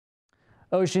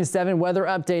Ocean 7 weather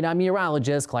update. I'm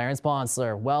meteorologist Clarence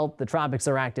Ponsler. Well, the tropics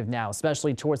are active now,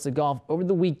 especially towards the Gulf over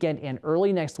the weekend and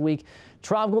early next week.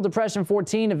 Tropical Depression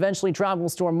 14, eventually Tropical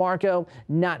Storm Marco.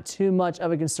 Not too much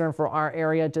of a concern for our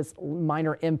area, just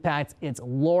minor impacts. It's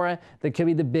Laura that could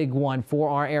be the big one for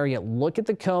our area. Look at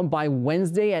the cone by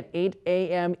Wednesday at 8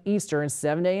 a.m. Eastern,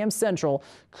 7 a.m. Central.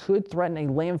 Could threaten a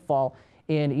landfall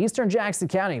in eastern Jackson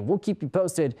County. We'll keep you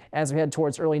posted as we head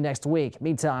towards early next week.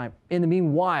 In the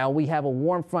meanwhile, we have a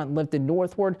warm front lifted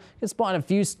northward. Can spot a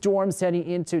few storms heading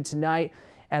into tonight.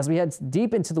 As we head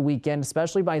deep into the weekend,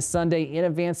 especially by Sunday in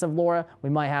advance of Laura, we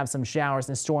might have some showers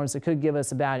and storms that could give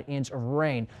us about an inch of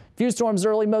rain. Few storms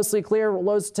early, mostly clear.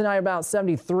 Lows tonight about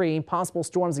 73. Possible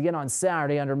storms again on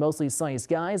Saturday under mostly sunny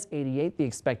skies. 88 the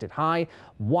expected high.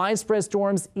 Widespread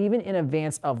storms even in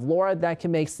advance of Laura that can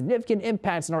make significant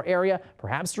impacts in our area,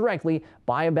 perhaps directly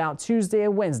by about Tuesday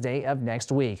and Wednesday of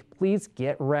next week. Please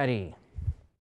get ready.